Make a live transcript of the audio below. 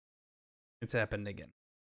It's happened again.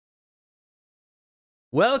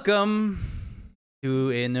 Welcome to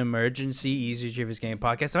an emergency Easy Trivia's Game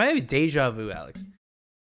podcast. I'm having deja vu, Alex.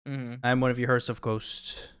 I'm one of your hosts, of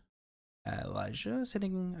course, Elijah,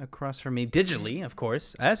 sitting across from me digitally, of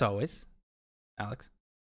course, as always, Alex.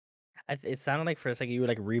 It sounded like for a second you were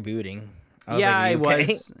like rebooting. Yeah, it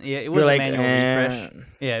was. Yeah, it was a like, manual refresh.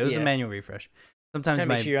 Yeah, it was a yeah. manual refresh. Trying Sometimes to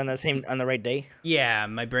make sure you're on the right day. yeah,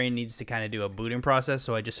 my brain needs to kind of do a booting process,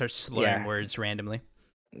 so I just start slurring words randomly.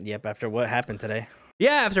 Yep. After what happened today.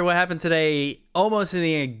 Yeah, after what happened today, almost in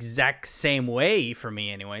the exact same way for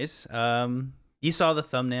me, anyways. You saw the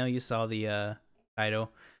thumbnail, you saw the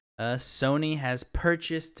title. Sony has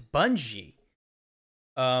purchased Bungie.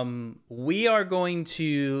 We are going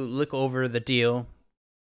to look over the deal,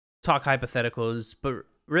 talk hypotheticals, but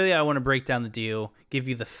really I want to break down the deal, give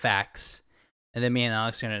you the facts, and then me and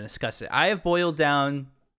Alex are going to discuss it. I have boiled down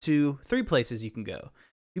to 3 places you can go.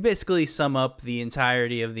 You basically sum up the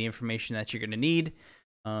entirety of the information that you're going to need.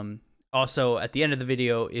 Also, at the end of the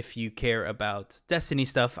video, if you care about Destiny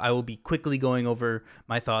stuff, I will be quickly going over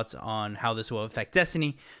my thoughts on how this will affect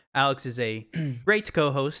Destiny. Alex is a great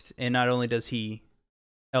co-host, and not only does he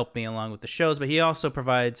help me along with the shows, but he also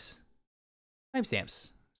provides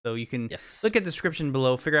timestamps. So you can look at the description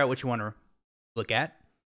below, figure out what you want to look at,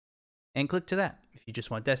 and click to that. If you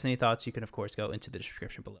just want Destiny thoughts, you can, of course, go into the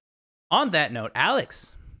description below. On that note,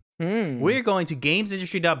 Alex, we're going to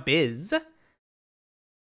gamesindustry.biz.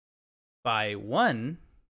 By one,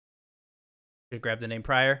 should grab the name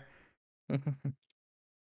prior.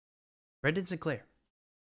 Brendan Sinclair.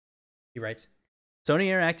 He writes, Sony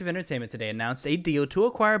Interactive Entertainment today announced a deal to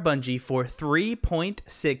acquire Bungie for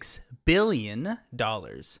 $3.6 billion.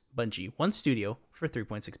 Bungie, one studio for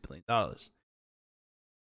 $3.6 billion.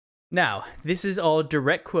 Now, this is all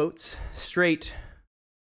direct quotes straight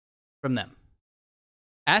from them.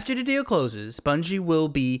 After the deal closes, Bungie will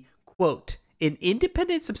be, quote, an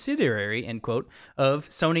independent subsidiary, end quote, of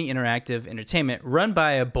Sony Interactive Entertainment, run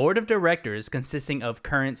by a board of directors consisting of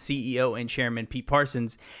current CEO and chairman Pete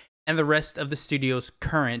Parsons and the rest of the studio's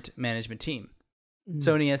current management team.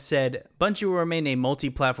 Sony has said Bungie will remain a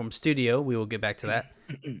multi-platform studio, we will get back to that,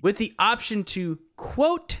 with the option to,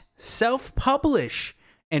 quote, self-publish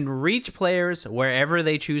and reach players wherever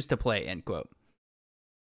they choose to play, end quote.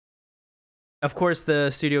 Of course, the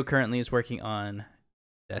studio currently is working on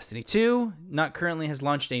Destiny 2, not currently has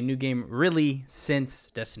launched a new game really since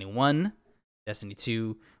Destiny 1. Destiny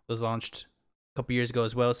 2 was launched a couple years ago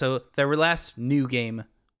as well. So their last new game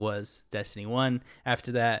was Destiny 1.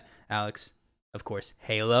 After that, Alex, of course,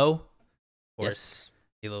 Halo. Of course,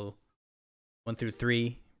 Halo 1 through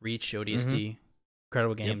 3, Reach, ODST,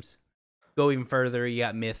 incredible games. Go even further, you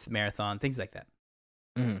got Myth, Marathon, things like that.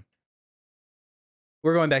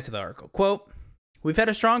 We're going back to the article. Quote, we've had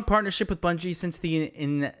a strong partnership with Bungie since the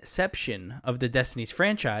inception of the Destiny's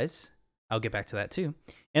franchise. I'll get back to that too.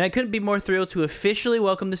 And I couldn't be more thrilled to officially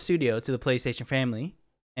welcome the studio to the PlayStation family.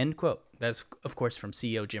 End quote. That's, of course, from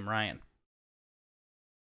CEO Jim Ryan.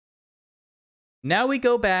 Now we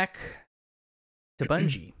go back to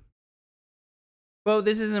Bungie. Well,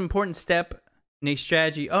 this is an important step in a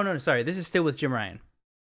strategy. Oh, no, sorry. This is still with Jim Ryan.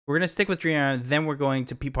 We're going to stick with Jim Ryan, then we're going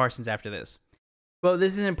to Pete Parsons after this. Well,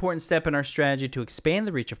 this is an important step in our strategy to expand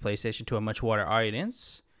the reach of PlayStation to a much wider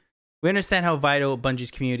audience. We understand how vital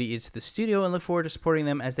Bungie's community is to the studio and look forward to supporting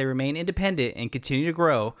them as they remain independent and continue to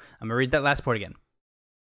grow. I'm going to read that last part again.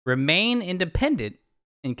 Remain independent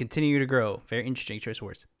and continue to grow. Very interesting choice of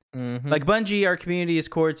words. Like Bungie, our community is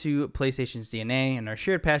core to PlayStation's DNA, and our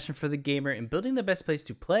shared passion for the gamer and building the best place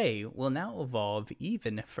to play will now evolve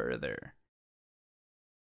even further.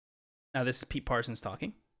 Now, this is Pete Parsons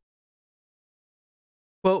talking.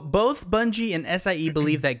 Quote, both Bungie and SIE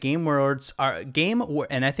believe that game worlds are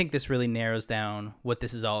and I think this really narrows down what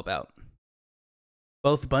this is all about.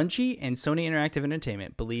 Both Bungie and Sony Interactive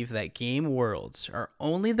Entertainment believe that game worlds are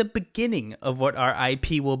only the beginning of what our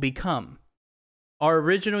IP will become. Our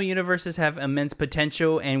original universes have immense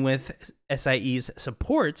potential, and with SIE's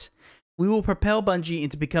support, we will propel Bungie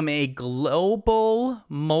into becoming a global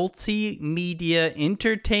multimedia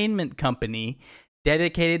entertainment company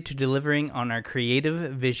dedicated to delivering on our creative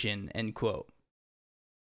vision, end quote.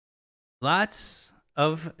 Lots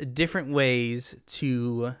of different ways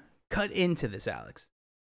to cut into this, Alex.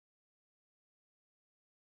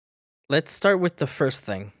 Let's start with the first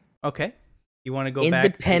thing. Okay. You want to go back?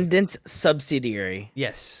 Independent subsidiary.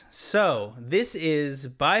 Yes. So this is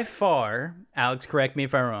by far, Alex, correct me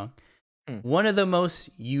if I'm wrong, one of the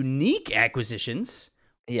most unique acquisitions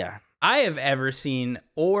I have ever seen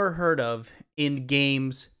or heard of in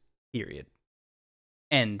games, period.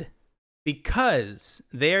 End because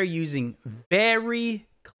they are using very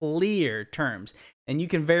clear terms. And you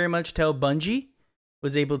can very much tell Bungie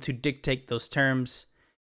was able to dictate those terms.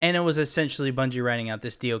 And it was essentially Bungie writing out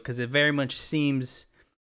this deal because it very much seems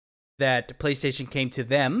that PlayStation came to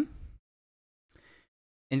them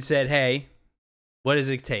and said, hey, what does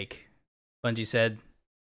it take? Bungie said,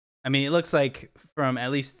 I mean, it looks like from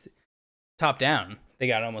at least top down, they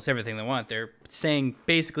got almost everything they want. They're staying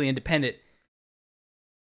basically independent.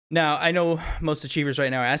 Now, I know most achievers right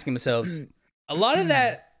now are asking themselves, a lot of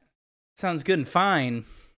that sounds good and fine.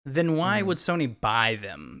 Then why would Sony buy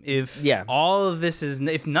them? If all of this is,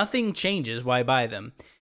 if nothing changes, why buy them?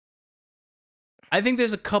 I think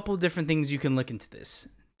there's a couple different things you can look into this.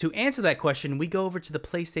 To answer that question, we go over to the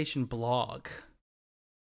PlayStation blog.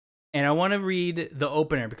 And I want to read the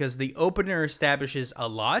opener because the opener establishes a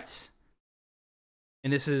lot.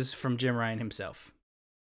 And this is from Jim Ryan himself.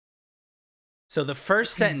 So the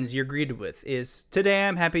first sentence you're greeted with is, today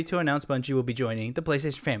I'm happy to announce Bungie will be joining the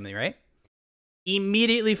PlayStation family, right?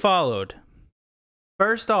 Immediately followed.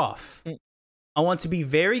 First off, I want to be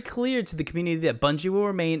very clear to the community that Bungie will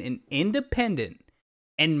remain an independent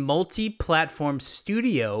and multi-platform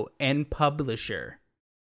studio and publisher.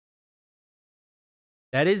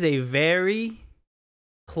 That is a very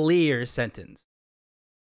clear sentence.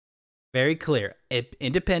 Very clear.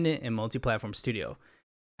 Independent and multi-platform studio.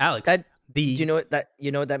 Alex, do you know what that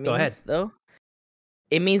means? Go ahead. Though?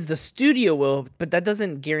 It means the studio will, but that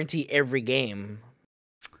doesn't guarantee every game.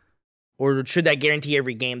 Or should that guarantee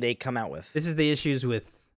every game they come out with? This is the issues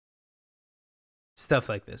with stuff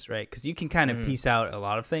like this, right? Because you can kind of piece out a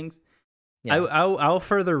lot of things. Yeah. I'll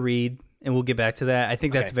further read, and we'll get back to that. I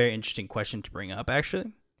think that's a very interesting question to bring up,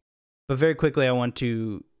 actually. But very quickly, I want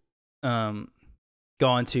to go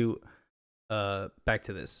on to back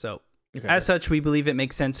to this. So, as such, we believe it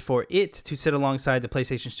makes sense for it to sit alongside the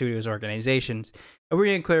PlayStation Studios organizations. And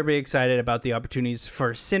we're incredibly excited about the opportunities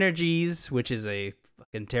for synergies, which is a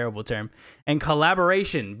fucking terrible term, and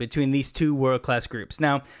collaboration between these two world-class groups.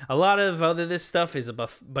 Now, a lot of other this stuff is a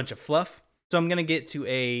bunch of fluff. So I'm going to get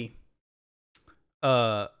to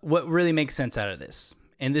what really makes sense out of this.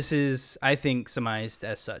 And this is, I think, surmised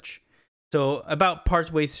as such. So about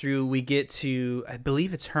partway through, we get to, I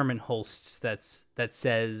believe it's Herman Holst that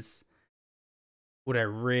says what I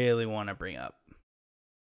really want to bring up.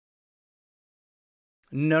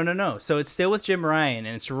 No. So it's still with Jim Ryan,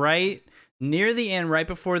 and it's right near the end, right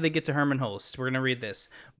before they get to Herman Holst. We're going to read this.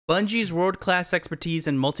 Bungie's world-class expertise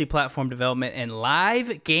in multi-platform development and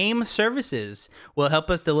live game services will help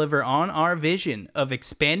us deliver on our vision of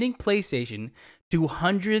expanding PlayStation to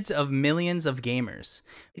hundreds of millions of gamers.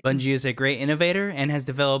 Bungie is a great innovator and has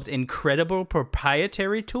developed incredible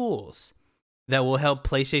proprietary tools that will help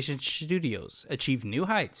PlayStation Studios achieve new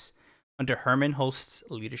heights under Herman Holst's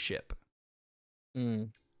leadership.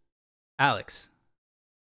 Alex,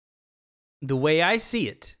 the way I see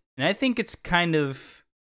it, and I think it's kind of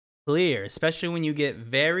clear, especially when you get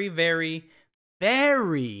very, very,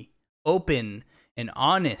 very open and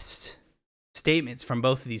honest statements from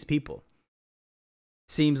both of these people.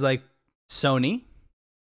 Seems like Sony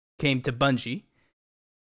came to Bungie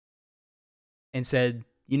and said,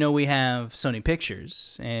 you know, we have Sony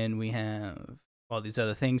Pictures and we have all these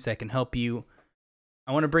other things that can help you.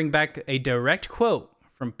 I want to bring back a direct quote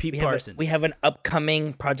from Pete Parsons. We have an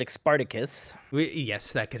upcoming Project Spartacus.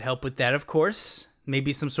 Yes, that could help with that, of course.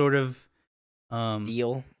 Maybe some sort of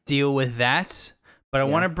deal with that. But I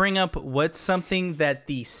want to bring up what's something that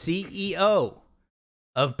the CEO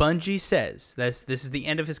of Bungie says. This is the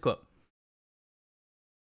end of his quote.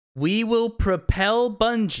 We will propel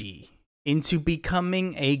Bungie into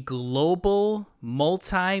becoming a global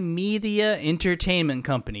multimedia entertainment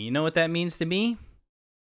company. You know what that means to me?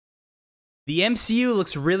 The MCU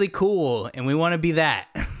looks really cool, and we want to be that.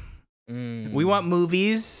 We want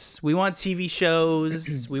movies, we want TV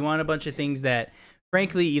shows, we want a bunch of things that,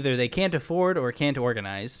 frankly, either they can't afford or can't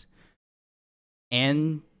organize.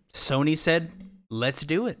 And Sony said, let's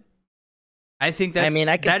do it. I think that's,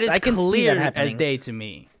 that is clear as day to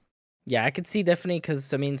me. Yeah, I could see definitely,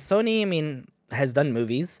 because, I mean, Sony, has done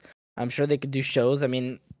movies. I'm sure they could do shows. I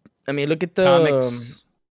mean, look at the comics,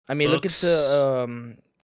 look at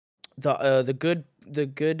the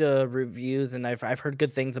good reviews, and I've heard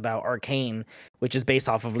good things about Arcane, which is based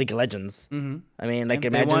off of League of Legends. I mean, like,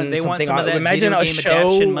 imagine imagine a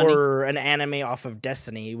show or an anime off of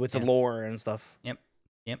Destiny with the lore and stuff.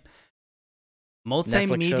 Yep.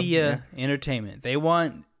 Multimedia entertainment. They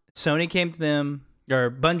want, Sony came to them, or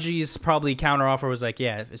Bungie's probably counteroffer was like,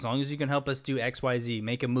 yeah, as long as you can help us do XYZ,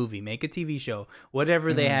 make a movie, make a TV show,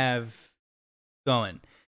 whatever they have going.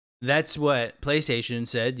 that's what PlayStation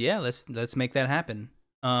said. Yeah, let's make that happen.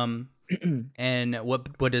 And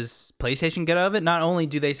what does PlayStation get out of it? Not only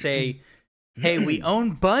do they say, hey, we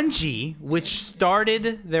own Bungie, which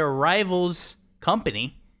started their rival's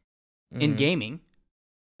company in gaming.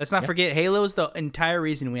 Let's not forget, Halo is the entire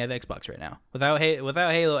reason we have Xbox right now. Without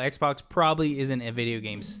Halo, Xbox probably isn't a video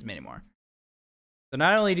game system anymore. So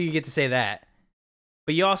not only do you get to say that,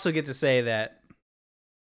 but you also get to say that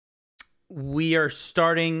we are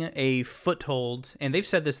starting a foothold, and they've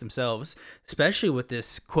said this themselves, especially with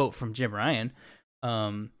this quote from Jim Ryan.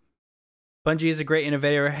 Bungie is a great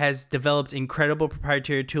innovator, has developed incredible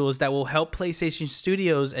proprietary tools that will help PlayStation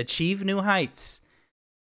Studios achieve new heights.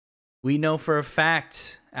 We know for a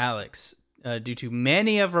fact, Alex, due to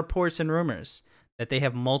many of reports and rumors, that they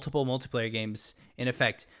have multiple multiplayer games in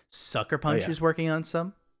effect. Sucker Punch is working on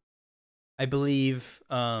some. I believe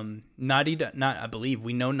we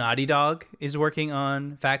know Naughty Dog is working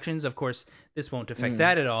on Factions. Of course, this won't affect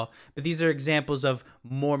that at all. But these are examples of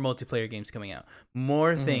more multiplayer games coming out.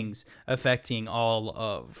 More things affecting all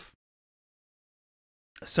of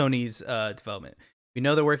Sony's development. We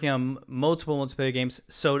know they're working on multiple multiplayer games.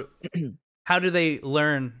 So how do they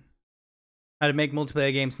learn how to make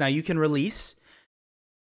multiplayer games? Now, you can release,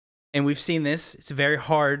 and we've seen this, it's very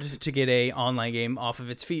hard to get a online game off of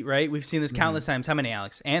its feet, right? We've seen this countless times. How many,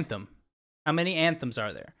 Alex? Anthem. How many Anthems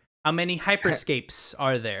are there? How many Hyperscapes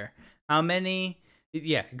are there? How many?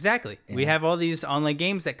 Yeah, exactly. Yeah. We have all these online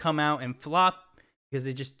games that come out and flop because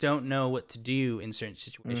they just don't know what to do in certain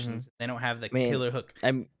situations. They don't have the killer hook.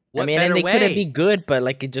 And they couldn't be good, but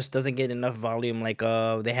like it just doesn't get enough volume. Like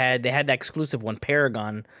they had that exclusive one,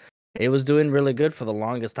 Paragon. It was doing really good for the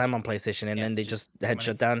longest time on PlayStation, and then they just had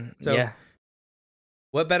shut down. So,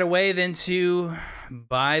 what better way than to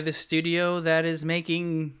buy the studio that is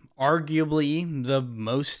making arguably the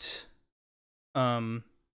most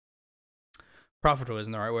profitable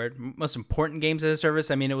isn't the right word, most important games as a service.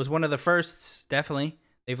 I mean, it was one of the firsts, definitely.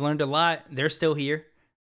 They've learned a lot. They're still here.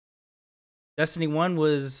 Destiny 1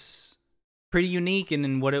 was pretty unique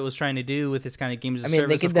in what it was trying to do with its kind of games as a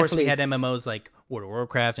service. Of course, we had MMOs like World of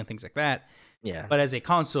Warcraft and things like that. Yeah. But as a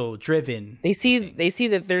console-driven, they see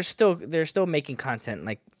that they're still making content,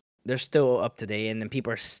 like they're still up to date, and then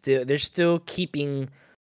people are still keeping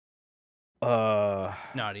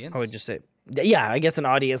an audience. I would just say, yeah, I guess an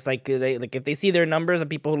audience. Like if they see their numbers of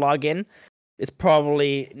people who log in,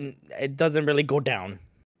 it doesn't really go down.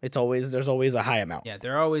 There's always a high amount. Yeah,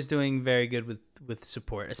 they're always doing very good with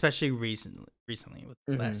support, especially recently with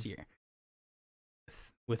this last year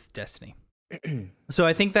with Destiny. So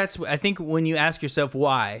I think when you ask yourself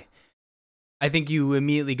why, I think you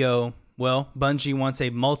immediately go, well, Bungie wants a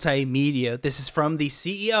multimedia. This is from the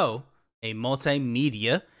CEO, a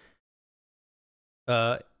multimedia.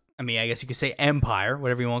 I guess you could say empire,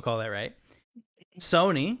 whatever you want to call that, right?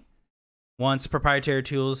 Sony wants proprietary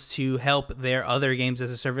tools to help their other games as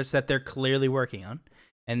a service that they're clearly working on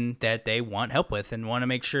and that they want help with, and want to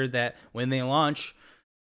make sure that when they launch,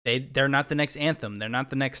 they're not the next Anthem, they're not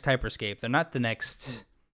the next Hyperscape, they're not the next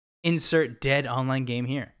insert dead online game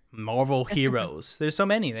here. Marvel Heroes. There's so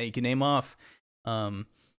many that you can name off. And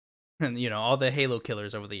all the Halo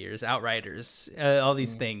killers over the years, Outriders, all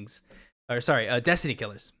these things. Or sorry, Destiny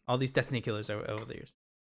killers. All these Destiny killers over the years.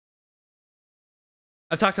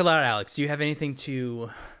 I've talked a lot, Alex. Do you have anything to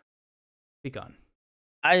speak on?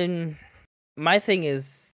 My thing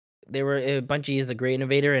is, Bungie is a great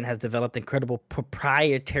innovator and has developed incredible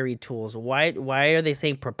proprietary tools. Why are they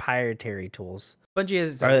saying proprietary tools? Bungie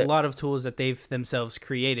has a lot of tools that they've themselves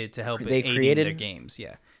created to help aid their games.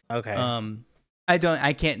 Yeah. Okay.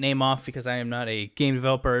 I can't name off because I am not a game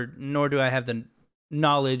developer, nor do I have the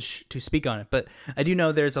knowledge to speak on it, but I do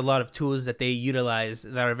know there's a lot of tools that they utilize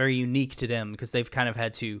that are very unique to them because they've kind of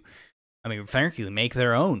had to, frankly, make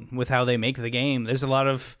their own with how they make the game. There's a lot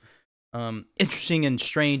of interesting and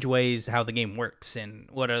strange ways how the game works and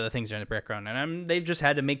what other things are in the background, and they've just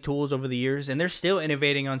had to make tools over the years, and they're still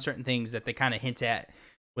innovating on certain things that they kind of hint at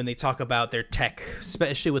when they talk about their tech,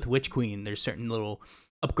 especially with Witch Queen. There's certain little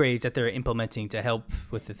upgrades that they're implementing to help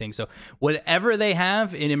with the thing. So whatever they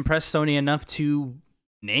have, it impressed Sony enough to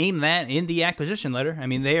name that in the acquisition letter. I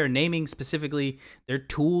mean, they are naming specifically their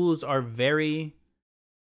tools are very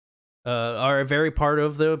part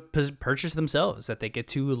of the purchase themselves, that they get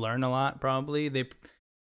to learn a lot. Probably they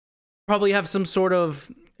probably have some sort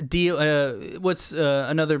of deal. What's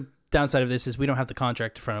another downside of this is we don't have the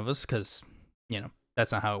contract in front of us because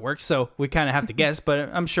that's not how it works. So we kind of have to guess, but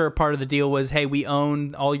I'm sure part of the deal was, hey, we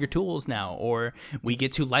own all your tools now, or we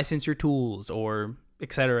get to license your tools, or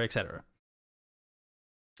et cetera, et cetera.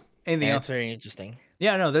 Anything else? Very interesting.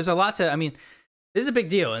 Yeah, no, there's a lot to, this is a big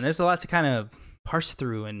deal, and there's a lot to kind of parse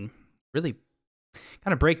through and really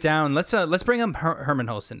kind of break down. Let's bring up Herman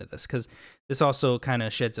Hulst into this, because this also kind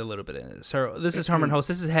of sheds a little bit into this. This is Herman Hulst.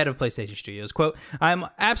 This is head of PlayStation Studios. Quote, "I'm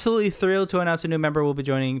absolutely thrilled to announce a new member will be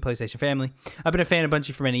joining PlayStation family. I've been a fan of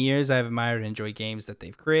Bungie for many years. I've admired and enjoyed games that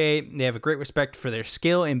they've created. They have a great respect for their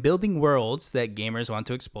skill in building worlds that gamers want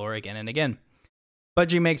to explore again and again.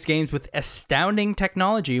 Bungie makes games with astounding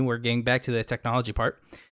technology," we're getting back to the technology part,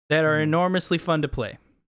 "that are enormously fun to play.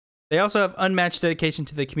 They also have unmatched dedication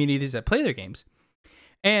to the communities that play their games.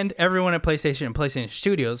 And everyone at PlayStation and PlayStation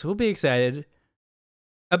Studios will be excited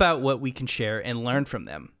about what we can share and learn from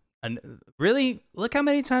them." And really, look how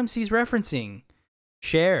many times he's referencing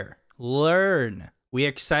share, learn. We are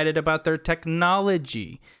excited about their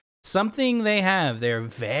technology. Something they have, they're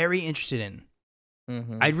very interested in.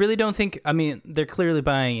 I really don't think, I mean, they're clearly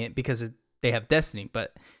buying it because they have Destiny,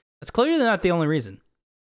 but that's clearly not the only reason.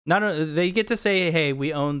 They get to say, hey,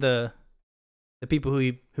 we own the people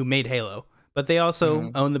who made Halo, but they also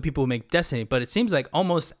own the people who make Destiny. But it seems like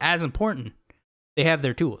almost as important, they have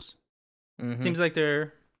their tools. It seems like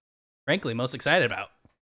they're, frankly, most excited about.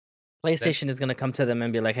 PlayStation is going to come to them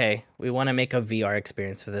and be like, hey, we want to make a VR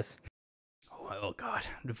experience for this. Oh God.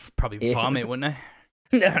 I'd probably vomit, wouldn't I?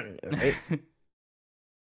 No, right?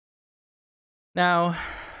 Now,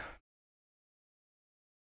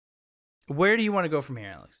 where do you want to go from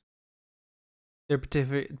here, Alex? Is there a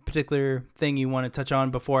particular thing you want to touch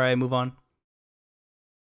on before I move on?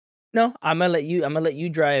 No, I'm gonna let you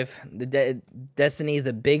drive. Destiny is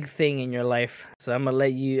a big thing in your life, so I'm gonna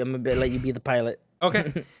let you be the pilot.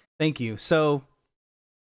 Okay, thank you. So,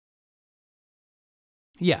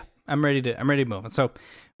 yeah, I'm ready to move on. So,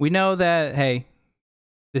 we know that, hey,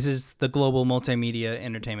 this is the global multimedia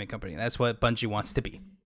entertainment company. That's what Bungie wants to be,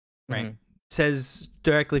 right? Says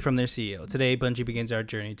directly from their CEO, "Today, Bungie begins our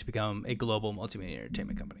journey to become a global multimedia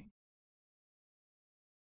entertainment company."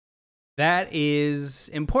 That is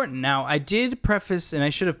important. Now, I did preface, and I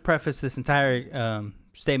should have prefaced this entire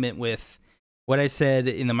statement with what I said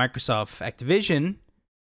in the Microsoft Activision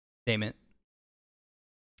statement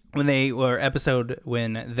when they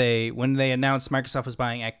announced Microsoft was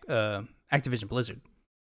buying Activision Blizzard.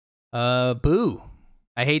 Boo!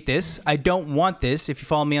 I hate this. I don't want this. If you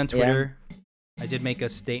follow me on Twitter, I did make a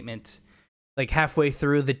statement like halfway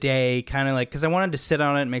through the day, kind of like, because I wanted to sit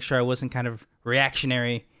on it and make sure I wasn't kind of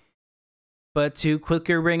reactionary. But to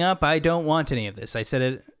quickly bring up, I don't want any of this. I said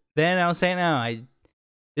it then, I'll say it now.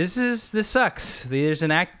 This sucks. There's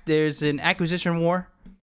an acquisition war.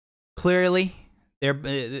 Clearly,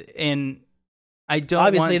 and I don't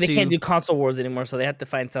obviously they can't do console wars anymore, so they have to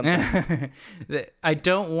find something. I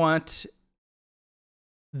don't want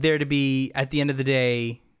there to be, at the end of the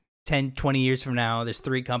day, 10, 20 years from now, there's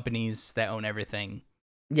 3 companies that own everything.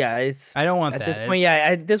 Yeah, I don't want that.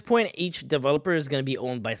 At this point, each developer is going to be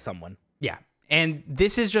owned by someone. Yeah, and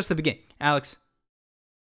this is just the beginning. Alex,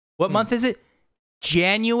 what month is it?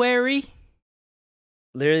 January?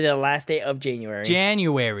 Literally the last day of January.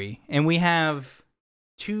 January, and we have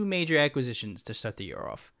 2 major acquisitions to start the year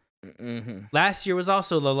off. Last year was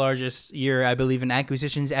also the largest year, I believe, in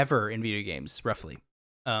acquisitions ever in video games, roughly.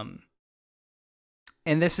 And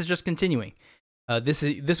this is just continuing.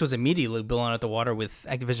 This was immediately blown out the water with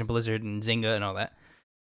Activision Blizzard and Zynga and all that.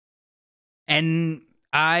 And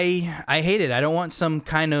I hate it. I don't want some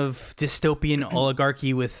kind of dystopian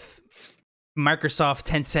oligarchy with Microsoft,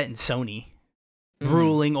 Tencent, and Sony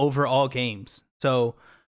ruling over all games. So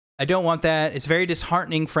I don't want that. It's very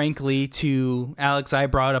disheartening, frankly, to Alex. I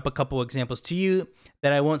brought up a couple examples to you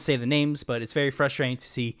that I won't say the names, but it's very frustrating to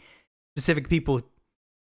see specific people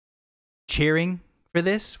cheering for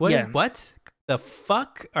this. What the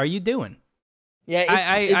fuck are you doing? Yeah,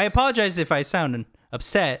 I apologize if I sound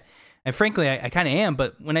upset. And frankly, I kind of am,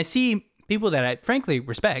 but when I see people that I frankly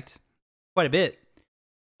respect quite a bit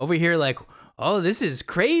over here like, oh, this is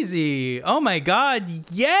crazy. Oh my God,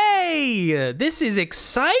 yay! This is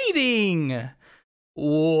exciting.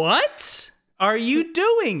 What are you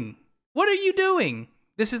doing? What are you doing?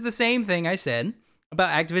 This is the same thing I said about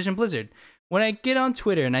Activision Blizzard. When I get on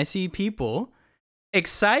Twitter and I see people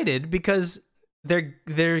excited because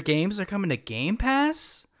their games are coming to Game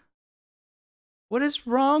Pass, what is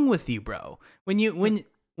wrong with you, bro? When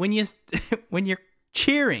you're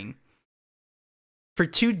cheering for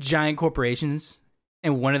 2 giant corporations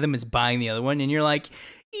and one of them is buying the other one, and you're like,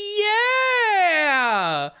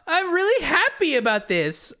 yeah, I'm really happy about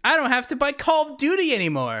this. I don't have to buy Call of Duty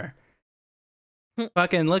anymore.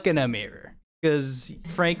 Fucking look in a mirror, because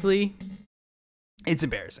frankly, it's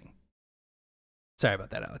embarrassing. Sorry about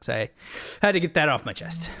that, Alex. I had to get that off my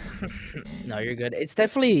chest. No, you're good. It's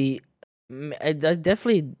definitely I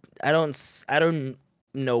definitely I don't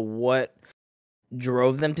know what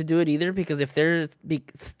drove them to do it either, because if they're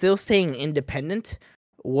still staying independent,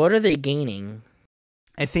 what are they gaining?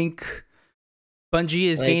 I think Bungie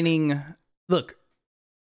is gaining. Look,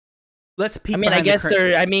 let's peek. I guess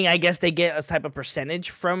I guess they get a type of percentage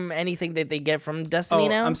from anything that they get from Destiny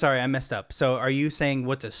now. I'm sorry, I messed up. So, are you saying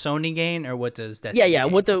what does Sony gain, or what does Destiny? Yeah.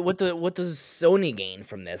 Gain? What does Sony gain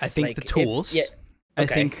from this? I think the tools.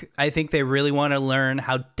 Okay. I think they really want to learn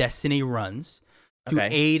how Destiny runs to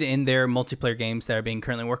aid in their multiplayer games that are being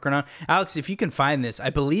currently working on. Alex, if you can find this, I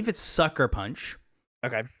believe it's Sucker Punch.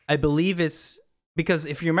 Okay. I believe it's because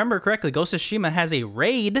if you remember correctly, Ghost of Tsushima has a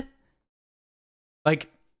raid. Like,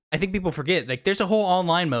 I think people forget, like, there's a whole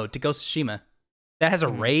online mode to Ghost of Tsushima that has a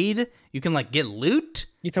raid. You can like get loot.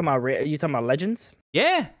 You talking about Legends?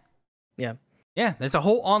 Yeah. Yeah. Yeah. There's a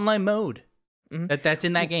whole online mode that's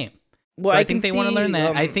in that game. Well, so I think they want to learn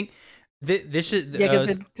that. I think this should. Yeah,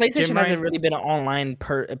 because PlayStation hasn't really been an online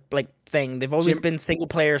thing. They've always been single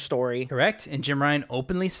player story. Correct. And Jim Ryan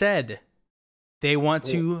openly said they want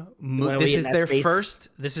to move. This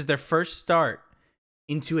is their first start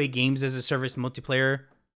into a games as a service multiplayer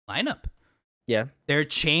lineup. Yeah, they're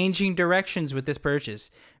changing directions with this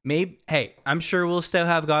purchase. Maybe, hey, I'm sure we'll still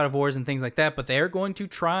have God of Wars and things like that, but they're going to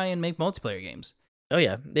try and make multiplayer games. Oh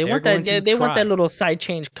yeah, they want that. They want that little side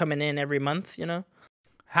change coming in every month. You know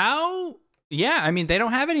how? Yeah, I mean they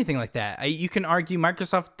don't have anything like that. You can argue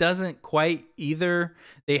Microsoft doesn't quite either.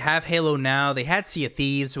 They have Halo now. They had Sea of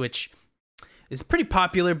Thieves, which is pretty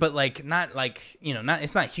popular, but like not like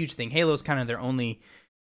it's not a huge thing. Halo's kind of their only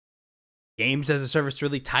games as a service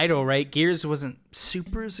really title, right? Gears wasn't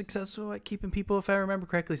super successful at keeping people, if I remember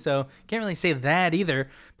correctly, so can't really say that either.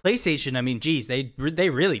 PlayStation, I mean, geez, they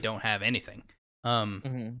really don't have anything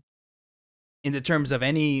in the terms of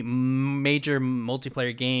any major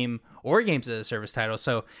multiplayer game or games as a service title.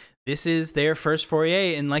 So this is their first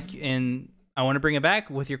foray, and I want to bring it back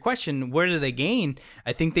with your question, where do they gain?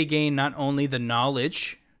 I think they gain not only the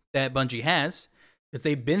knowledge that Bungie has, because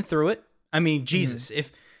they've been through it. I mean, Jesus,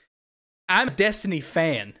 if I'm a Destiny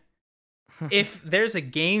fan, if there's a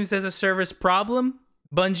games as a service problem,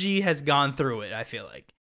 Bungie has gone through it, I feel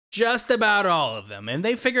like. Just about all of them. And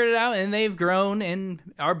they figured it out, and they've grown and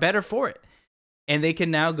are better for it. And they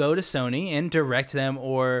can now go to Sony and direct them,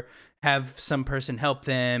 or have some person help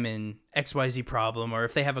them in XYZ problem, or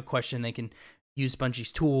if they have a question, they can use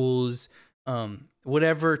Bungie's tools,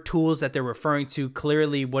 whatever tools that they're referring to.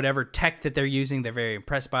 Clearly, whatever tech that they're using, they're very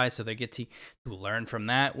impressed by, so they get to learn from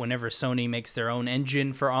that whenever Sony makes their own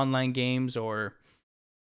engine for online games, or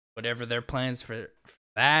whatever their plans for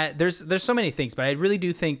that. There's so many things, but I really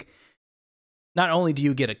do think not only do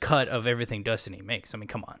you get a cut of everything Destiny makes, I mean,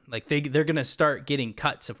 come on, like they're gonna start getting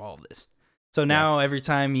cuts of all of this. So now every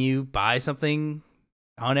time you buy something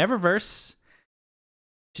on Eververse,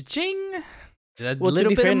 cha-ching, a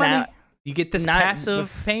little bit of money. You get this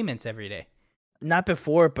passive payments every day. Not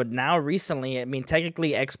before, but now recently. I mean,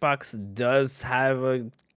 technically, Xbox does have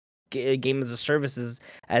a game as a services,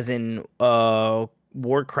 as in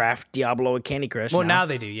Warcraft, Diablo, and Candy Crush. Well, now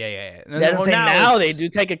they do. Yeah. Now they do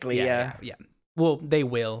technically. Yeah. Well, they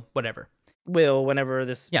will. Whatever. Will whenever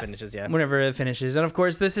this finishes. Yeah. Whenever it finishes, and of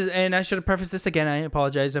course, this is. And I should have prefaced this again. I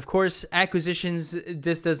apologize. Of course, acquisitions.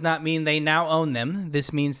 This does not mean they now own them.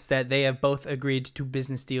 This means that they have both agreed to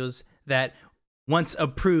business deals that, once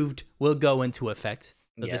approved, will go into effect.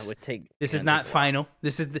 So this is not final.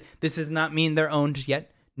 This does not mean they're owned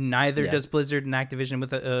yet. Neither does Blizzard and Activision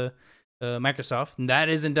with Microsoft. That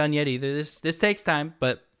isn't done yet either. This takes time,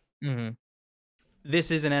 but this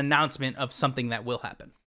is an announcement of something that will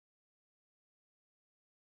happen.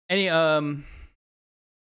 And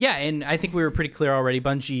I think we were pretty clear already.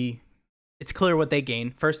 Bungie, it's clear what they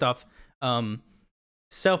gain. First off,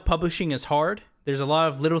 self-publishing is hard. There's a lot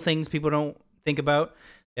of little things people don't think about.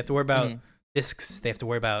 They have to worry about discs. They have to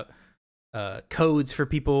worry about codes for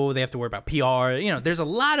people. They have to worry about PR. There's a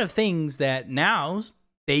lot of things that now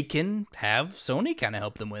they can have Sony kind of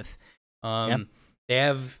help them with. They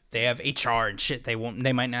have HR and shit. They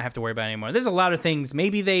might not have to worry about anymore. There's a lot of things.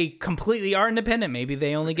 Maybe they completely are independent. Maybe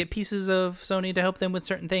they only get pieces of Sony to help them with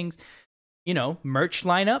certain things. Merch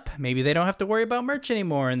lineup. Maybe they don't have to worry about merch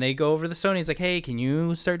anymore, and they go over to Sony's like, hey, can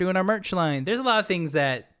you start doing our merch line? There's a lot of things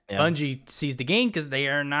that Bungie sees to gain, because they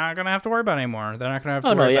are not gonna have to worry about anymore. They're not gonna have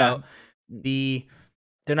to worry about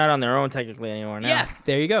They're not on their own technically anymore now. Yeah,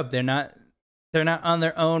 there you go. They're not on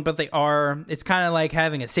their own, but they are. It's kind of like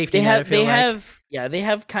having a safety net. They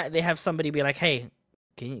have somebody be like, hey,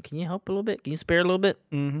 can you help a little bit? Can you spare a little bit?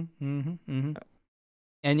 And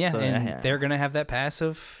they're gonna have that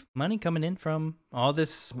passive money coming in from all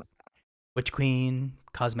this Witch Queen,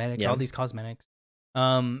 cosmetics, all these cosmetics.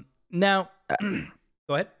 Now,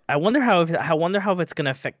 go ahead. I wonder how it's gonna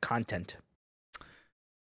affect content.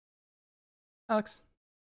 Alex,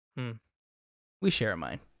 we share a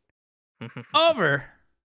mind. Over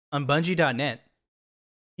on Bungie.net,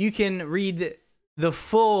 you can read the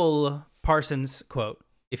full Parsons quote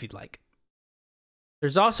if you'd like.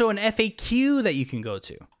 There's also an FAQ that you can go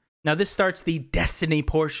to. Now, this starts the Destiny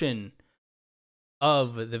portion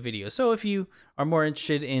of the video. So if you are more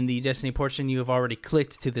interested in the Destiny portion, you have already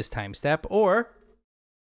clicked to this time step. Or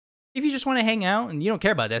if you just want to hang out and you don't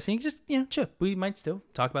care about Destiny, just, chill. We might still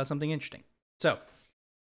talk about something interesting. So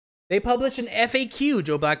they published an FAQ,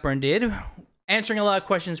 Joe Blackburn did, answering a lot of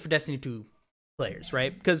questions for Destiny 2 players,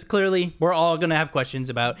 right? Because clearly we're all going to have questions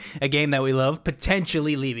about a game that we love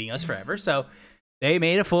potentially leaving us forever. So they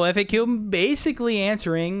made a full FAQ basically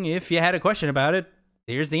answering if you had a question about it,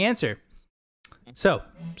 here's the answer. So,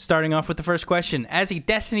 starting off with the first question. As a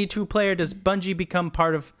Destiny 2 player, does Bungie become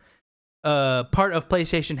part of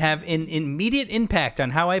PlayStation have an immediate impact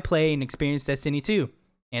on how I play and experience Destiny 2?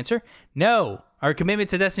 Answer: no. Our commitment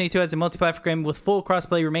to Destiny 2 as a multiplayer game with full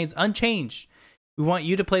crossplay remains unchanged. We want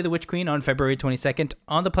you to play the Witch Queen on February 22nd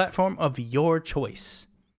on the platform of your choice.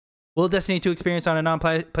 Will Destiny 2 experience on a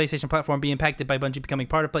non-PlayStation platform be impacted by Bungie becoming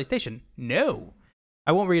part of PlayStation? No.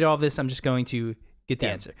 I won't read all of this. I'm just going to get the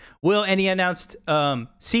answer. Will any announced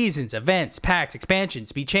seasons, events, packs,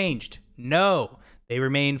 expansions be changed? No. They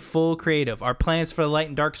remain full creative. Our plans for the Light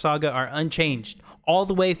and Dark Saga are unchanged all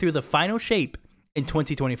the way through the final shape in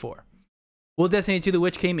 2024. Will Destiny 2 The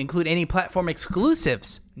Witch King include any platform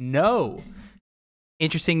exclusives? No.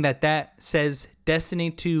 Interesting that says Destiny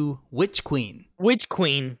 2 Witch Queen. Witch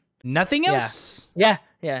Queen. Nothing else? Yeah.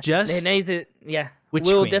 Just Witch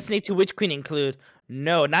Will Queen. Destiny 2 Witch Queen include?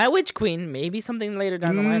 No, not Witch Queen. Maybe something later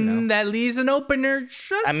down the line, though. That leaves an opener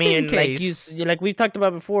just in case. Like we've talked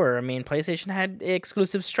about before. I mean, PlayStation had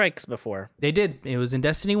exclusive strikes before. They did. It was in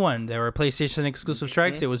Destiny 1. There were PlayStation exclusive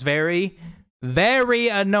strikes. It was very, very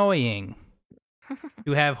annoying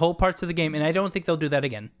to have whole parts of the game, and I don't think they'll do that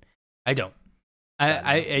again. I don't.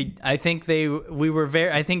 I think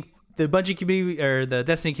I think the Bungie community or the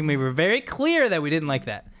Destiny community were very clear that we didn't like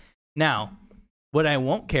that. Now, what I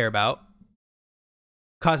won't care about,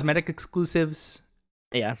 cosmetic exclusives.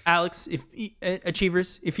 Yeah. Alex,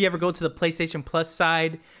 Achievers, if you ever go to the PlayStation Plus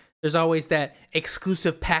side, there's always that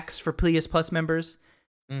exclusive packs for PS Plus members.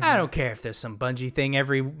 I don't care if there's some Bungie thing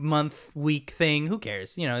every month, week thing. Who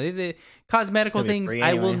cares? The cosmetical things anyway.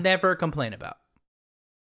 I will never complain about.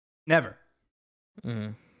 Never.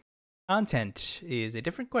 Content is a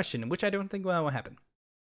different question, which I don't think will happen.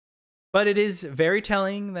 But it is very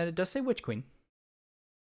telling that it does say Witch Queen.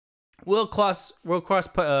 Will cross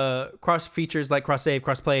features like cross save,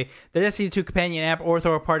 cross play, the Destiny 2 companion app, or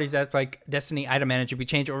third parties that's like Destiny Item Manager be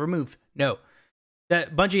changed or removed? No.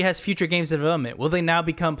 That Bungie has future games in development. Will they now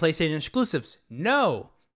become PlayStation exclusives?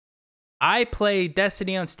 No. I play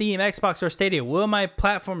Destiny on Steam, Xbox, or Stadia. Will my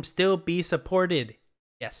platform still be supported?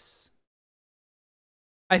 Yes.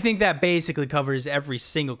 I think that basically covers every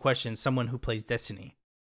single question someone who plays Destiny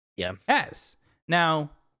has.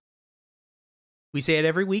 Now, we say it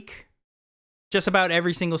every week. Just about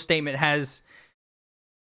every single statement has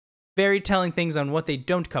very telling things on what they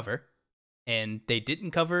don't cover. And they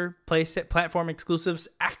didn't cover platform exclusives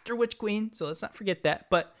after Witch Queen, so let's not forget that.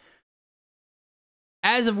 But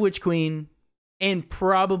as of Witch Queen, and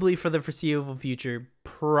probably for the foreseeable future,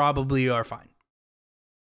 probably are fine.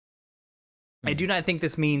 I do not think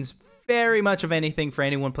this means very much of anything for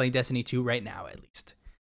anyone playing Destiny 2 right now, at least.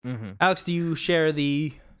 Alex, do you share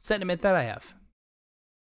the sentiment that I have?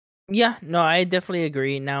 Yeah, no, I definitely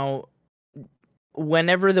agree. Now,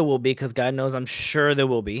 whenever there will be, because God knows I'm sure there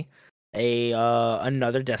will be,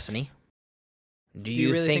 another Destiny. Do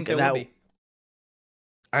you really think that will be?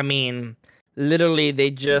 I mean, literally,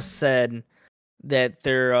 they just said that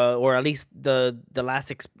they're, or at least the last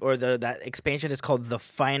that expansion is called the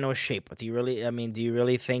Final Shape. Do you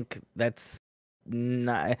really think that's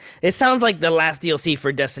not? It sounds like the last DLC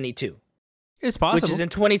for Destiny 2. It's possible, which is in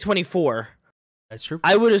 2024. That's true.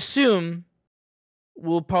 I would assume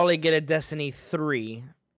we'll probably get a Destiny 3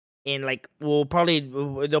 in they'll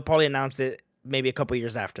probably announce it maybe a couple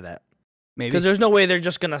years after that. Maybe. Because there's no way they're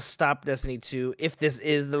just going to stop Destiny 2 if this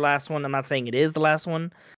is the last one. I'm not saying it is the last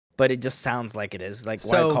one, but it just sounds like it is. Why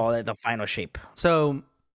call it the Final Shape. So,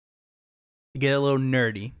 to get a little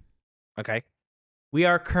nerdy. Okay. We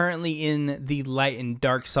are currently in the Light and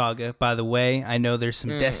Dark Saga, by the way. I know there's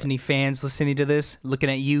some Destiny fans listening to this. Looking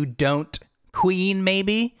at you, don't. Queen,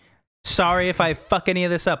 maybe? Sorry if I fuck any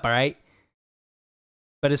of this up, all right?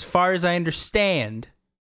 But as far as I understand,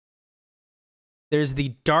 There's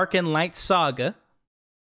the Dark and Light Saga,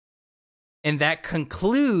 and that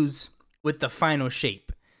concludes with the final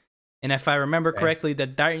shape. And if I remember correctly, the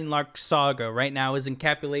Dark and Light Saga right now is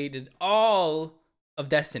encapsulated all of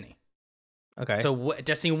Destiny. Okay. So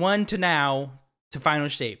Destiny 1 to now to final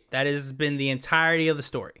shape. That has been the entirety of the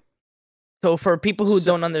story. So for people who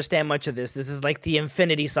don't understand much of this is like the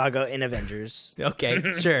Infinity Saga in Avengers. Okay,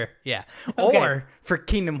 sure, yeah. Okay. Or for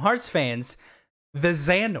Kingdom Hearts fans, the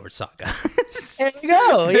Xehanort Saga. There you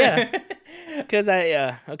go, yeah. Because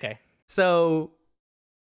okay. So,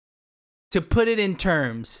 to put it in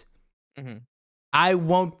terms, I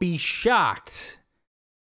won't be shocked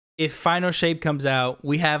if Final Shape comes out.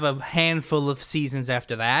 We have a handful of seasons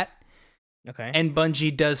after that. Okay. And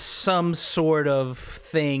Bungie does some sort of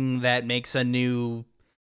thing that makes a new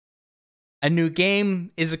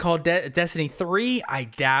game. Is it called Destiny 3? I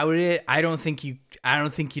doubt it. I don't think you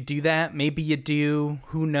do that. Maybe you do.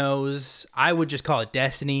 Who knows? I would just call it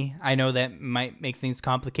Destiny. I know that might make things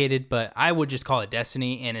complicated, but I would just call it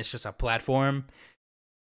Destiny, and it's just a platform.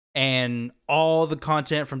 And all the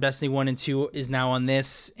content from Destiny 1 and 2 is now on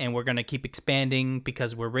this, and we're going to keep expanding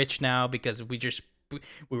because we're rich now, because we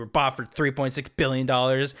were bought for $3.6 billion.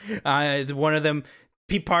 One of them,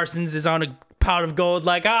 Pete Parsons, is on a pot of gold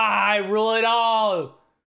like, I rule it all.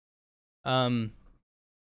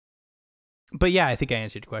 But yeah, I think I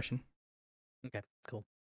answered your question. Okay, cool.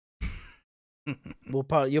 You'll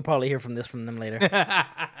probably hear from them later.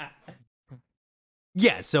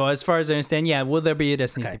 Yeah, so as far as I understand, yeah, will there be a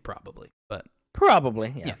Destiny 3? Probably, but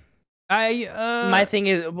probably, yeah. My thing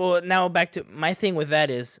is, well, now back to my thing with that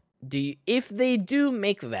is, if they do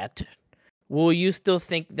make that, will you still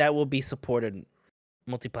think that will be supported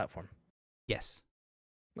multi-platform? Yes.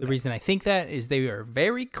 The reason I think that is they are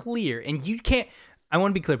very clear, and you can't. I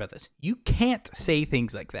want to be clear about this. You can't say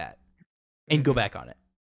things like that and go back on it.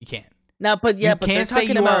 You can't. No, but yeah, you can't say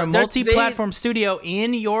you are a multi-platform studio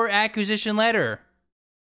in your acquisition letter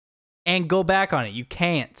and go back on it. You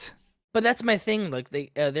can't. But that's my thing. Like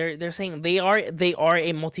they're saying they are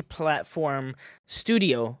a multi-platform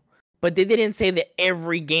studio, but they didn't say that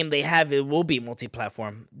every game they have it will be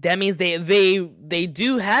multi-platform. That means they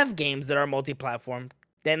do have games that are multi-platform.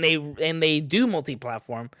 Then they do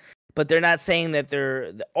multi-platform, but they're not saying that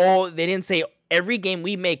they didn't say every game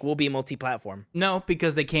we make will be multi-platform. No,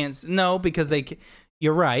 because they can't. No, because they.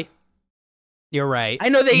 You're right. You're right. I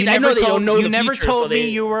know they. You I know they don't know. You never told me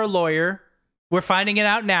you were a lawyer. We're finding it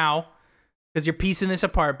out now because you're piecing this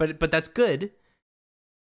apart. But that's good.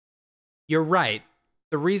 You're right.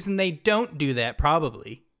 The reason they don't do that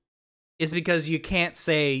probably is because you can't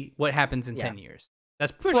say what happens in 10 years.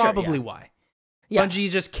 That's probably why. Yeah. Bungie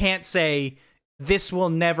just can't say this will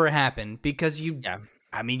never happen because you. Yeah.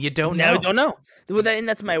 I mean, you don't know. I don't know. Well, and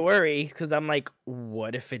that's my worry because I'm like,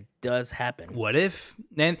 what if it does happen? What if?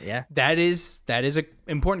 And that is an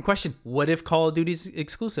important question. What if Call of Duty's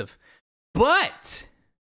exclusive? But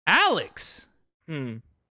Alex,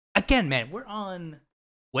 again, man, we're on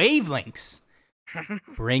wavelengths.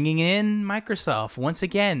 Bringing in Microsoft once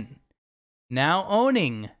again, now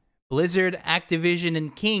owning Blizzard, Activision,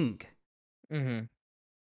 and King.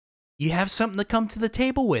 You have something to come to the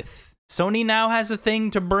table with. Sony now has a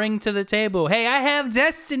thing to bring to the table. Hey, I have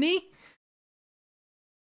Destiny.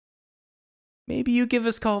 Maybe you give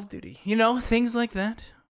us Call of Duty. You know, things like that.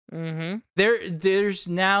 There's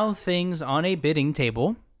now things on a bidding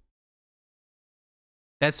table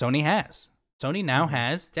that Sony has. Sony now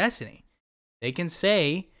has Destiny. They can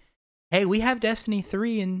say, hey, we have Destiny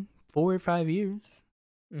 3 in 4 or 5 years.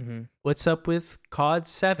 What's up with COD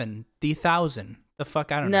 7, the 1000? The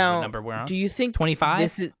fuck, I don't know what number we're on. Do you think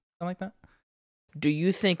 25? Something like that? Do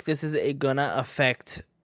you think this is gonna affect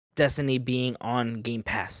Destiny being on Game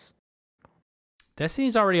Pass?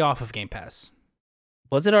 Destiny's already off of Game Pass.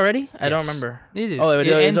 Was it already? Yes. I don't remember. It is. Oh, it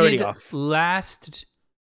is already off. Last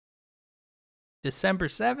December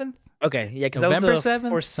 7th? Okay, yeah, because that was the 7th?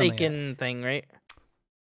 Forsaken thing, right?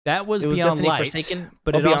 That was Beyond Light,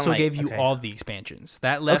 but it also gave you all the expansions.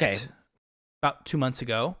 That left about 2 months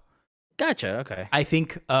ago. Gotcha. Okay. I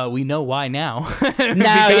think we know why now.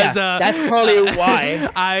 Because, that's probably why.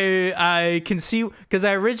 I can see because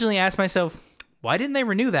I originally asked myself, why didn't they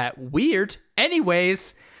renew that? Weird.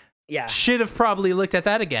 Anyways, should have probably looked at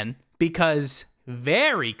that again because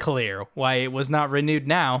very clear why it was not renewed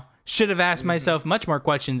now. Should have asked myself much more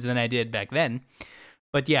questions than I did back then.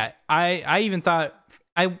 But yeah, I even thought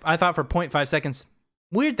I thought for 0.5 seconds,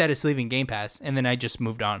 weird that it's leaving Game Pass, and then I just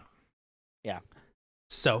moved on. Yeah.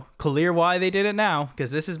 So, clear why they did it now,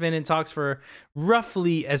 because this has been in talks for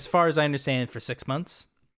roughly, as far as I understand, for 6 months.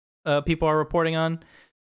 People are reporting on.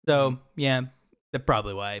 So, yeah, That's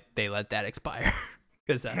probably why they let that expire.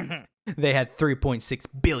 Because they had $3.6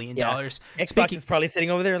 billion. Xbox is probably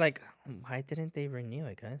sitting over there like, why didn't they renew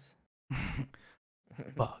it, guys?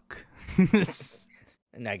 Fuck.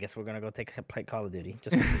 And I guess we're going to go play Call of Duty.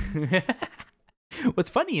 What's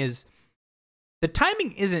funny is the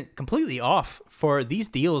timing isn't completely off for these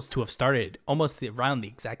deals to have started almost around the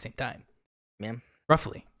exact same time. Man.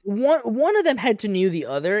 Roughly. One of them had to know the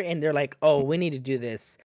other, and they're like, oh, we need to do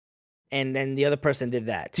this. And then the other person did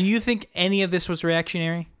that. Do you think any of this was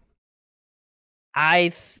reactionary?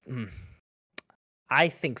 I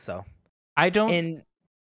think so. I don't. And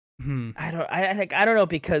I don't know,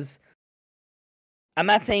 because I'm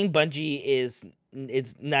not saying Bungie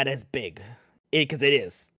it's not as big, because it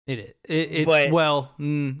is. But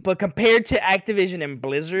compared to Activision and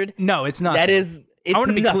Blizzard, no, it's not. It's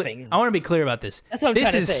nothing. I want to be clear about this. That's what I'm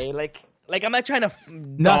trying to say. Like I'm not trying to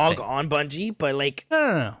dog on Bungie, but like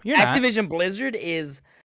no, you're Activision not. Blizzard is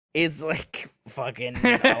like fucking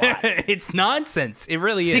it's nonsense. It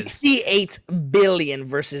really is. 68 billion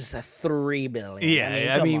versus 3 billion.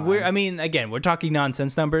 Yeah, I mean again, we're talking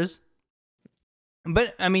nonsense numbers.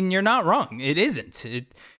 But I mean, you're not wrong. It isn't. So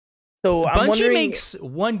Bungie makes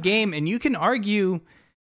one game, and you can argue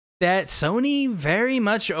that Sony very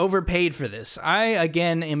much overpaid for this. I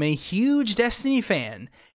again am a huge Destiny fan.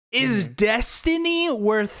 Is Destiny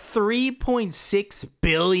worth $3.6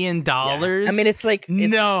 billion? Yeah. I mean,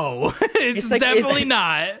 no, it's definitely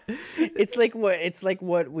not. It's like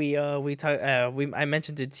what we talked. I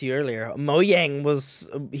mentioned it to you earlier. Mojang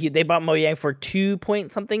they bought Mojang for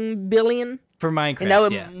 2-point-something billion for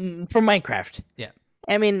Minecraft. And for Minecraft. Yeah.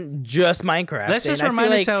 I mean, just Minecraft. Let's just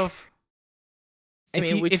remind ourselves.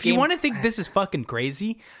 If you want to think this is fucking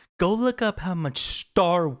crazy, go look up how much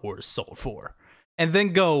Star Wars sold for. And then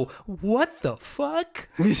go, what the fuck?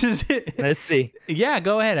 Let's see. Yeah,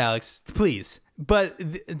 go ahead, Alex, please. But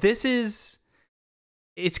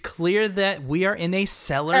it's clear that we are in a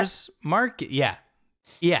seller's market. Yeah.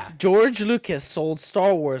 George Lucas sold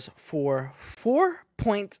Star Wars for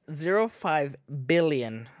 $4.05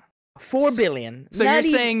 billion. $4 billion. So you're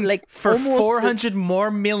saying like for 400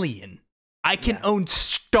 more million, I can own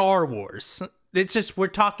Star Wars. It's just,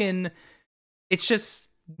 it's just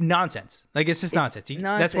nonsense. Like, it's just nonsense.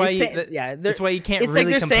 That's why that's why you can't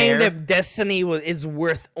really compare. It's like they're saying that Destiny is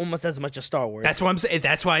worth almost as much as Star Wars. That's what I'm saying.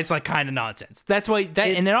 That's why it's like kind of nonsense. That's why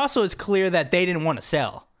and it also is clear that they didn't want to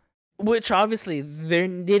sell. Which obviously they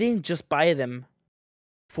didn't just buy them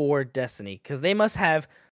for Destiny, because they must have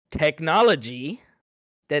technology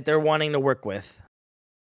that they're wanting to work with.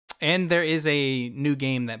 And there is a new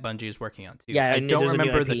game that Bungie is working on too. Yeah, I don't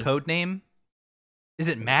remember the code name. Is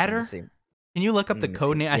it Matter? Can you look up the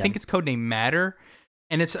code name? I think it's codename Matter,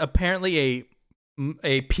 and it's apparently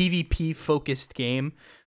a PvP focused game,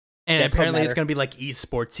 and apparently it's gonna be like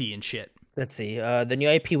esportsy and shit. Let's see. The new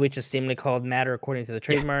IP, which is seemingly called Matter according to the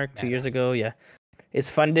trademark, 2 years ago. Yeah, it's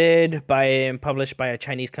funded by and published by a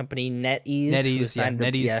Chinese company, NetEase.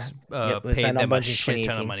 NetEase paid them a shit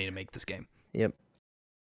ton of money to make this game. Yep.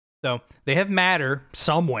 So they have Matter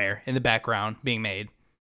somewhere in the background being made.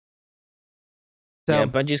 So, yeah,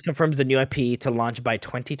 Bungie confirms the new IP to launch by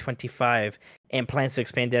 2025 and plans to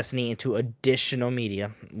expand Destiny into additional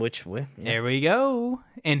media. There we go.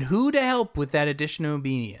 And who to help with that additional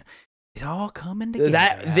media? It's all coming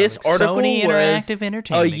together. This article Sony Interactive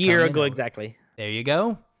Entertainment a year ago exactly. There you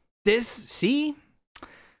go.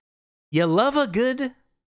 You love a good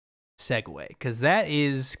segue, because that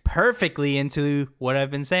is perfectly into what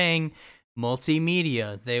I've been saying.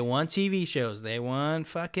 Multimedia. They want TV shows. They want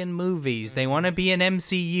fucking movies. They want to be an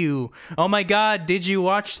MCU. Oh my god, did you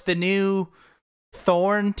watch the new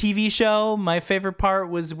Thorn TV show? My favorite part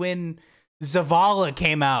was when Zavala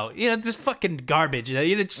came out. Just fucking garbage.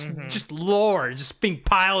 Just lore just being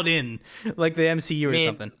piled in like the MCU or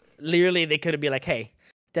something. Literally, they could have been like, "Hey,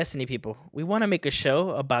 Destiny people, we want to make a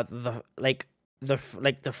show about the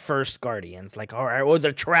first Guardians, or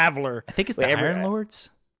the Traveler." I think it's the Iron Lords.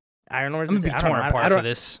 Iron Lords. I'm gonna be torn apart for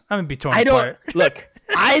this. I'm gonna be torn apart. Look,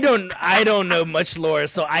 I don't know much lore,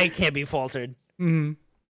 so I can't be faltered. Mm-hmm.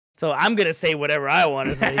 So I'm gonna say whatever I want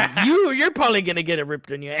to say. You're probably gonna get it ripped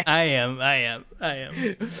in your ass. I am.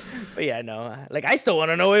 But yeah, no. I still want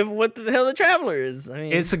to know what the hell the Traveler is. I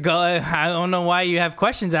mean, I don't know why you have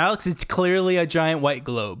questions, Alex. It's clearly a giant white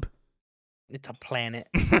globe. It's a planet.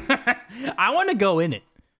 I want to go in it,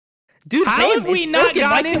 dude. How have we not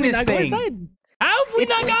got in this thing? How have we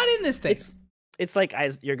not got in this thing? It's like,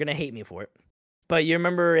 you're gonna hate me for it, but you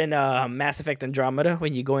remember in Mass Effect Andromeda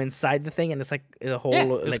when you go inside the thing and it's like a whole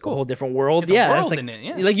a whole different world. It's a world in it.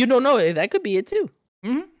 Yeah, you don't know that could be it too.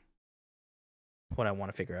 Mm-hmm. What I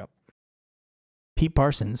want to figure out. Pete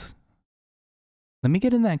Parsons. Let me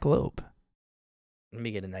get in that globe. Let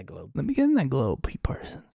me get in that globe. Let me get in that globe, Pete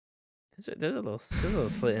Parsons. There's a little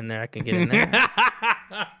slit in there. I can get in there.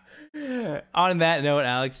 On that note,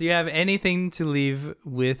 Alex, do you have anything to leave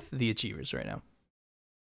with the Achievers right now?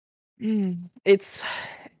 It's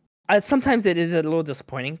sometimes it is a little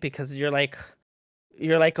disappointing because you're like,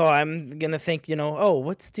 oh, I'm gonna think, oh,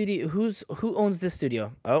 what studio? Who owns this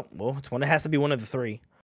studio? Oh, well, it has to be one of the three.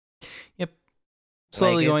 Yep.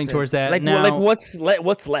 Slowly going towards that. Like, now, what's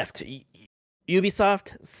left?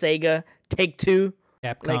 Ubisoft, Sega, Take-Two.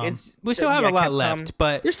 Capcom. We still have a lot left,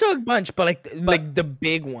 but there's still a bunch. But like the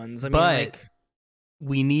big ones. I mean,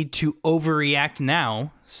 we need to overreact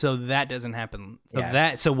now, so that doesn't happen.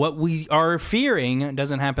 So what we are fearing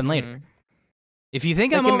doesn't happen later. If you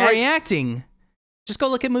think I'm overreacting, just go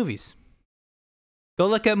look at movies. Go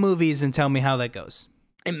look at movies and tell me how that goes.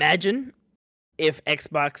 Imagine if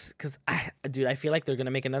Xbox, because I feel like they're gonna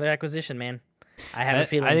make another acquisition, man. I have a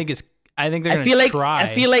feeling. I think they're gonna try.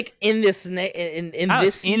 I feel like in this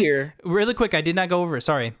year. Really quick, I did not go over it.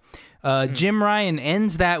 Sorry. Jim Ryan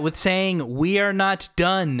ends that with saying, "We are not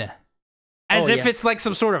done," as if it's like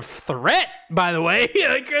some sort of threat. By the way,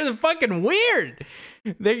 like it's fucking weird.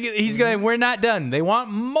 He's going, "We're not done." They want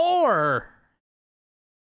more.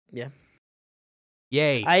 Yeah.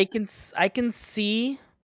 Yay. I can see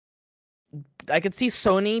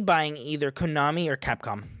Sony buying either Konami or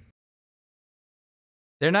Capcom.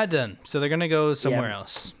 They're not done, so they're gonna go somewhere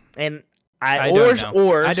else. And I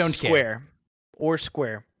don't care. Or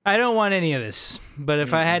Square. I don't want any of this, but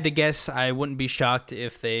if I had to guess, I wouldn't be shocked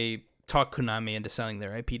if they talk Konami into selling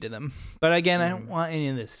their IP to them. But again, I don't want any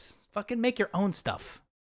of this. Fucking make your own stuff.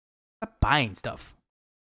 Stop buying stuff.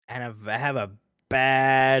 And I have a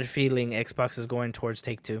bad feeling Xbox is going towards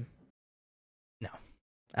Take-Two. No.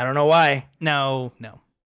 I don't know why. No.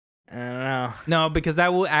 I don't know. No, because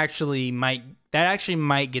that actually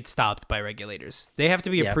might get stopped by regulators. They have to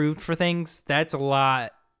be approved for things. That's a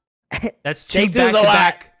lot. That's two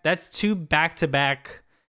back-to-back. That's two back-to-back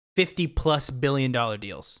 $50+ billion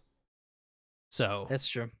deals. So that's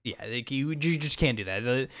true. Yeah, you just can't do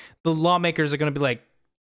that. The lawmakers are going to be like,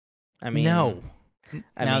 no.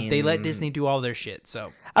 They let Disney do all their shit.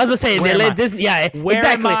 So I was gonna say they let Disney. Yeah, where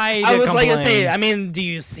am I? I was like to say. Do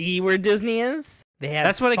you see where Disney is?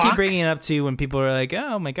 That's what I keep bringing it up to when people are like,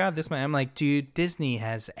 "Oh my god, this might." I'm like, dude, Disney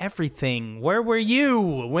has everything. Where were you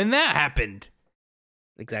when that happened?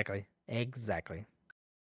 Exactly.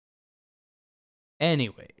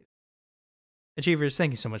 Anyway, Achievers,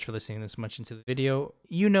 thank you so much for listening this much into the video.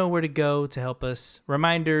 You know where to go to help us.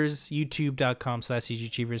 Reminders,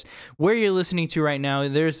 youtube.com/CGAchievers. Where you're listening to right now,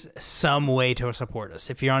 there's some way to support us.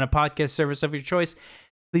 If you're on a podcast service of your choice,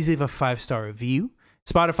 please leave a 5-star review.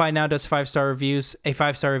 Spotify now does 5-star reviews. A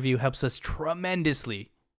 5-star review helps us tremendously.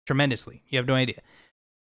 You have no idea.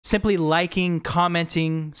 Simply liking,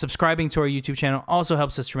 commenting, subscribing to our YouTube channel also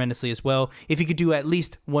helps us tremendously as well. If you could do at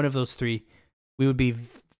least one of those three, we would be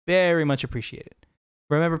very much appreciated.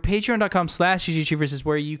 Remember, patreon.com/CGAchievers is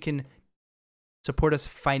where you can support us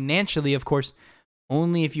financially, of course,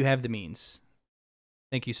 only if you have the means.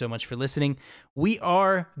 Thank you so much for listening. We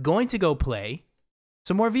are going to go play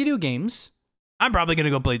some more video games. I'm probably going to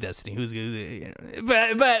go play Destiny.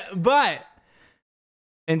 But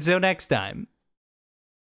until next time,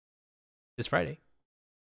 this Friday,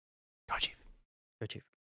 go Chief.